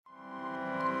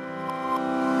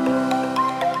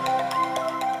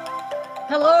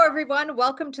everyone.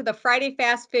 Welcome to the Friday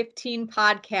Fast 15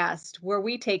 podcast, where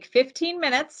we take 15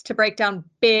 minutes to break down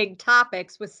big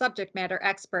topics with subject matter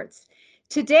experts.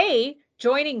 Today,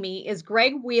 joining me is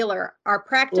Greg Wheeler, our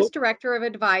Practice Director of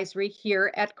Advisory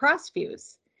here at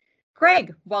CrossFuse.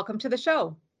 Greg, welcome to the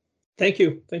show. Thank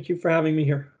you. Thank you for having me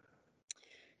here.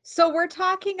 So we're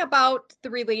talking about the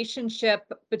relationship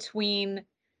between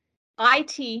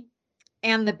IT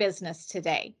and the business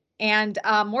today. And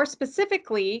more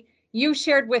specifically, you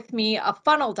shared with me a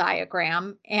funnel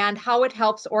diagram and how it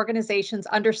helps organizations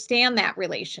understand that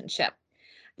relationship.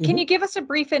 Can you give us a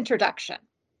brief introduction?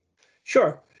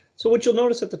 Sure. So what you'll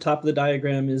notice at the top of the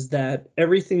diagram is that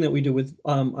everything that we do with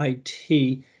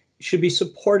IT should be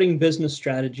supporting business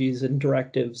strategies and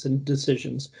directives and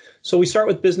decisions. So we start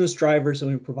with business drivers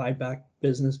and we provide back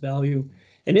business value.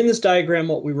 And in this diagram,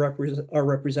 what we are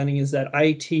representing is that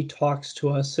IT talks to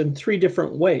us in three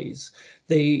different ways.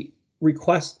 They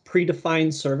request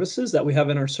predefined services that we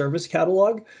have in our service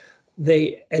catalog.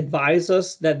 They advise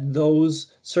us that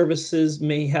those services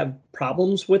may have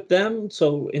problems with them,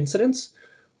 so incidents,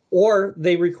 or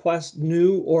they request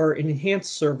new or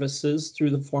enhanced services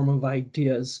through the form of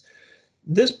ideas.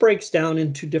 This breaks down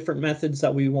into different methods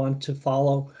that we want to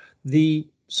follow. The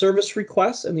service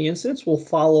requests and the incidents will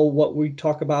follow what we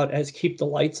talk about as keep the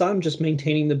lights on, just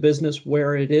maintaining the business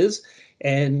where it is.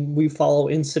 And we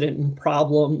follow incident and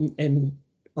problem and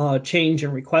change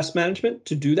and request management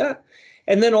to do that.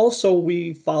 And then also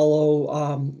we follow,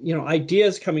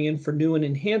 ideas coming in for new and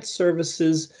enhanced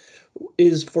services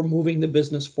is for moving the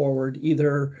business forward,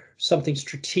 either something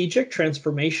strategic,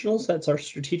 transformational, so that's our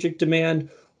strategic demand,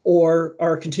 or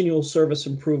our continual service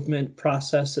improvement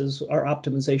processes, our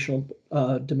optimizational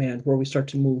demand, where we start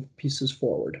to move pieces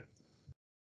forward.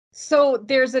 So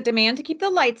there's a demand to keep the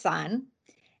lights on,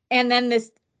 and then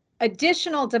this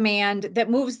additional demand that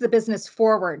moves the business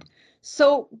forward.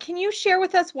 So can you share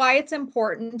with us why it's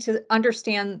important to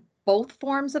understand both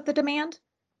forms of the demand?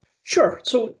 Sure.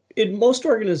 So in most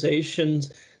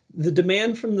organizations, the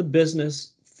demand from the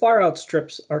business far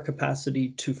outstrips our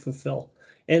capacity to fulfill.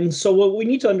 And so what we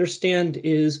need to understand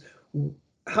is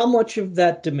how much of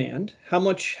that demand, how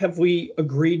much have we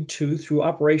agreed to through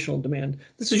operational demand?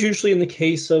 This is usually in the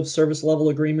case of service level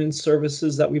agreements,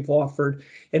 services that we've offered,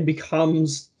 and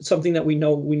becomes something that we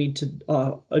know we need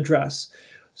to address.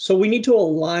 So we need to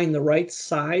align the right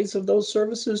size of those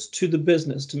services to the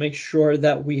business to make sure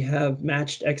that we have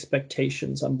matched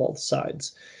expectations on both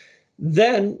sides.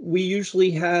 Then we usually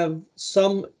have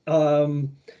some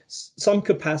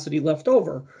capacity left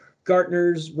over.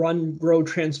 Gartner's Run, Grow,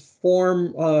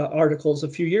 Transform articles a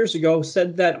few years ago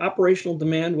said that operational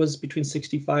demand was between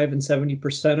 65 and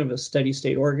 70% of a steady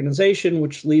state organization,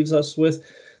 which leaves us with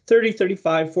 30,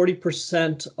 35,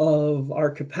 40% of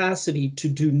our capacity to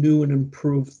do new and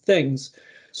improved things.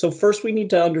 So first we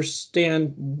need to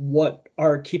understand what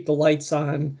our keep the lights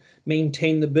on,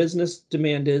 maintain the business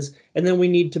demand is, and then we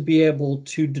need to be able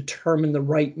to determine the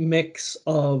right mix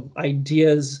of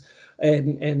ideas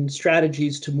and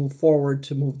strategies to move forward,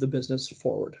 to move the business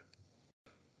forward.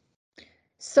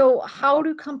 So how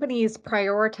do companies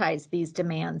prioritize these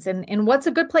demands, and what's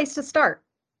a good place to start?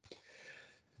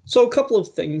 So a couple of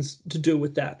things to do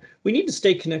with that. We need to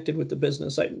stay connected with the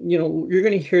business. You're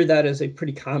going to hear that as a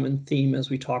pretty common theme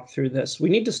as we talk through this. We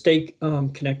need to stay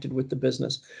connected with the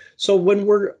business. So when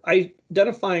we're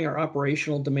identifying our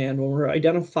operational demand, when we're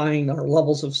identifying our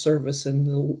levels of service and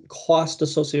the cost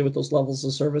associated with those levels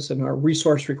of service and our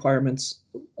resource requirements,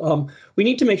 we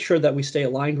need to make sure that we stay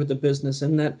aligned with the business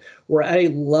and that we're at a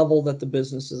level that the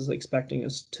business is expecting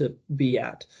us to be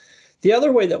at. The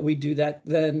other way that we do that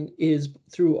then is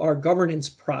through our governance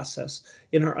process.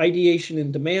 In our ideation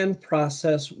and demand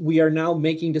process, we are now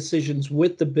making decisions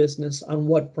with the business on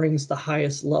what brings the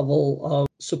highest level of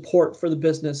support for the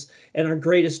business and our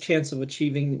greatest chance of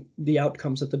achieving the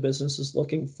outcomes that the business is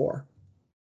looking for.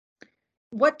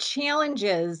 What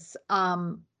challenges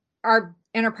are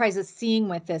enterprises seeing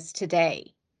with this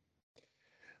today?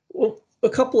 Well, a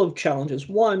couple of challenges.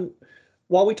 One,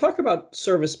 while we talk about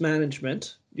service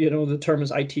management, the term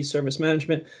is IT service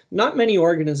management, not many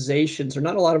organizations or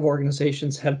not a lot of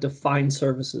organizations have defined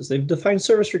services. They've defined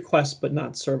service requests, but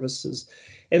not services.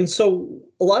 And so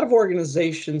a lot of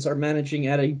organizations are managing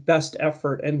at a best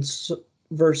effort and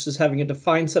versus having a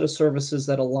defined set of services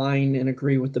that align and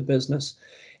agree with the business.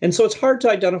 And so it's hard to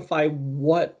identify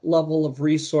what level of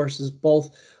resources, both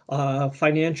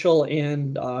financial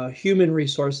and human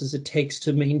resources, it takes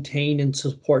to maintain and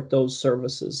support those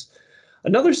services.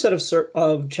 Another set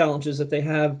of challenges that they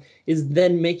have is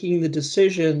then making the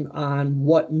decision on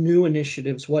what new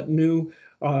initiatives, what new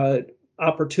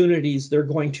opportunities they're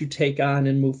going to take on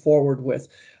and move forward with.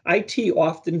 IT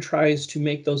often tries to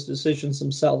make those decisions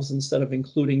themselves instead of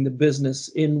including the business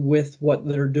in with what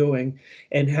they're doing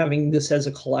and having this as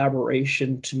a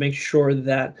collaboration to make sure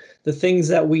that the things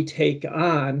that we take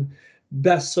on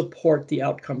best support the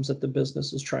outcomes that the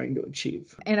business is trying to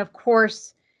achieve. And of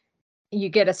course, you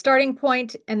get a starting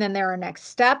point and then there are next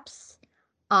steps.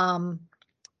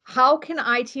 How can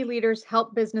IT leaders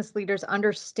help business leaders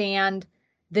understand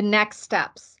the next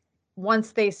steps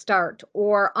once they start,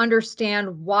 or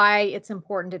understand why it's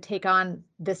important to take on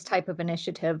this type of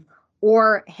initiative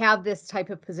or have this type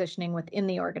of positioning within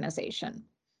the organization?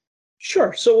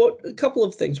 Sure. So a couple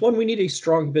of things. One, we need a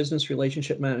strong business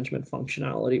relationship management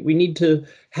functionality. We need to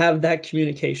have that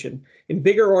communication. In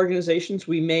bigger organizations,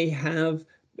 we may have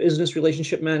business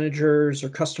relationship managers or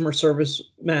customer service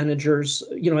managers,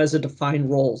 as a defined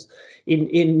roles.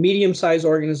 In medium-sized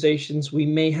organizations, we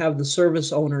may have the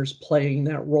service owners playing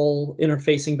that role,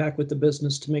 interfacing back with the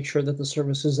business to make sure that the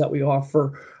services that we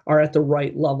offer are at the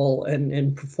right level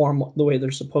and perform the way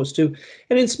they're supposed to.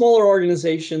 And in smaller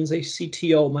organizations, a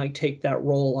CTO might take that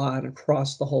role on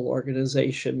across the whole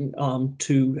organization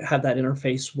to have that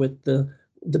interface with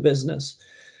the business.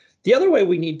 The other way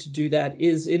we need to do that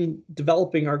is in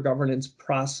developing our governance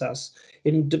process.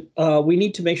 We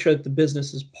need to make sure that the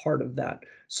business is part of that.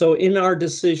 So in our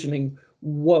decisioning,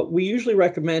 what we usually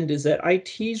recommend is that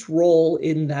IT's role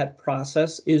in that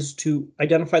process is to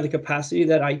identify the capacity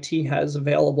that IT has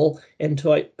available and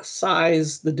to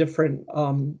size the different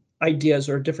ideas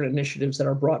or different initiatives that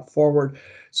are brought forward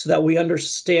so that we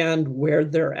understand where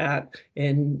they're at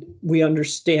and we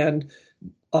understand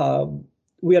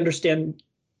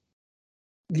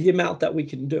the amount that we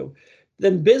can do.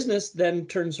 Then business then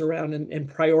turns around and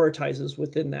prioritizes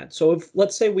within that. So if,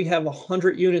 let's say we have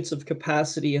 100 units of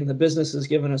capacity and the business has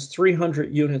given us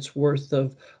 300 units worth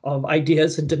of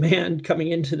ideas and demand coming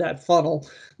into that funnel,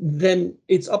 then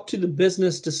it's up to the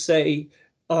business to say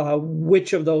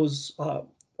which of those,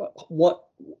 what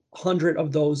 100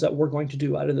 of those that we're going to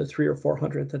do out of the 300 or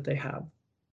 400 that they have.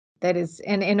 That is,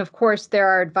 and of course, there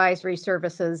are advisory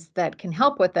services that can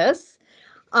help with this.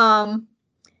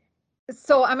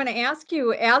 So I'm going to ask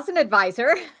you, as an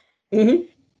advisor, can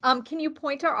you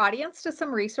point our audience to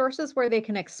some resources where they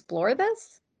can explore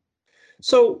this?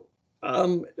 So,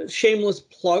 shameless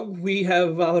plug, we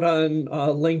have out on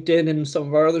LinkedIn and some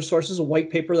of our other sources a white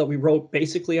paper that we wrote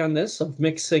basically on this of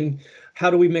how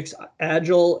do we mix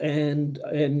agile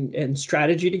and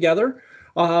strategy together.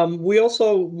 We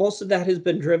also, most of that has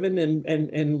been driven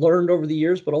and learned over the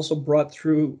years, but also brought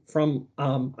through from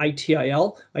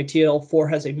ITIL. ITIL 4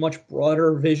 has a much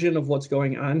broader vision of what's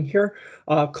going on here.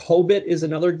 COBIT is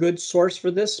another good source for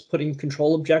this, putting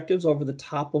control objectives over the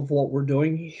top of what we're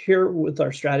doing here with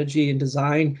our strategy and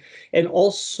design, and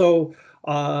also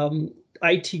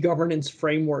IT governance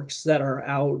frameworks that are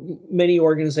out. Many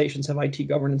organizations have IT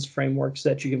governance frameworks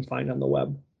that you can find on the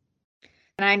web.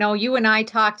 And I know you and I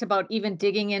talked about even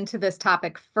digging into this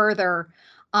topic further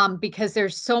because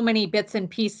there's so many bits and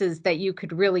pieces that you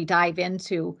could really dive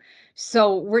into.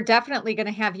 So we're definitely going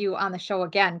to have you on the show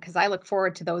again because I look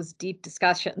forward to those deep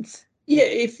discussions. Yeah,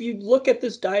 if you look at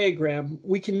this diagram,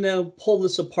 we can now pull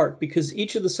this apart because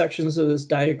each of the sections of this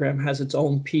diagram has its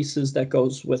own pieces that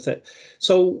goes with it.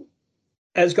 So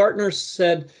as Gartner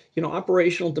said,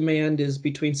 operational demand is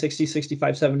between 60,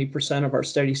 65, 70% of our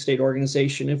steady state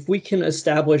organization. If we can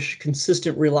establish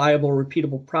consistent, reliable,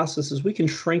 repeatable processes, we can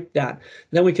shrink that.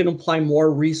 Then we can apply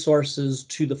more resources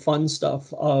to the fun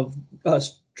stuff of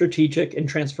strategic and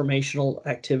transformational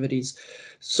activities.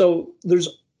 So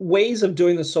there's ways of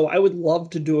doing this. So I would love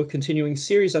to do a continuing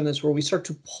series on this where we start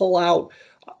to pull out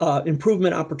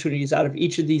improvement opportunities out of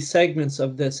each of these segments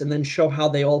of this and then show how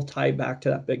they all tie back to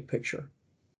that big picture.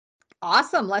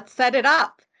 Awesome. Let's set it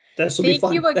up. This will be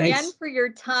fun. Thank you again Thanks. for your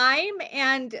time,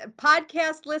 and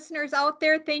podcast listeners out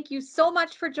there, thank you so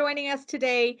much for joining us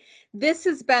today. This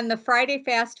has been the Friday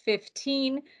Fast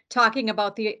 15, talking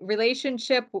about the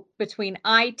relationship between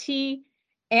IT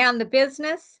and the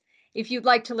business. If you'd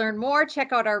like to learn more,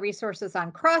 check out our resources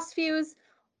on CrossFuse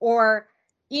or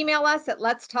email us at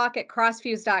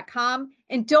letstalk@crossfuse.com.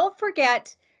 And don't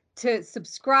forget to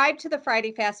subscribe to the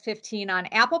Friday Fast 15 on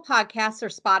Apple Podcasts or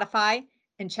Spotify,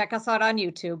 and check us out on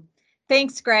YouTube.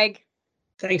 Thanks, Greg.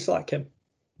 Thanks a lot, Kim.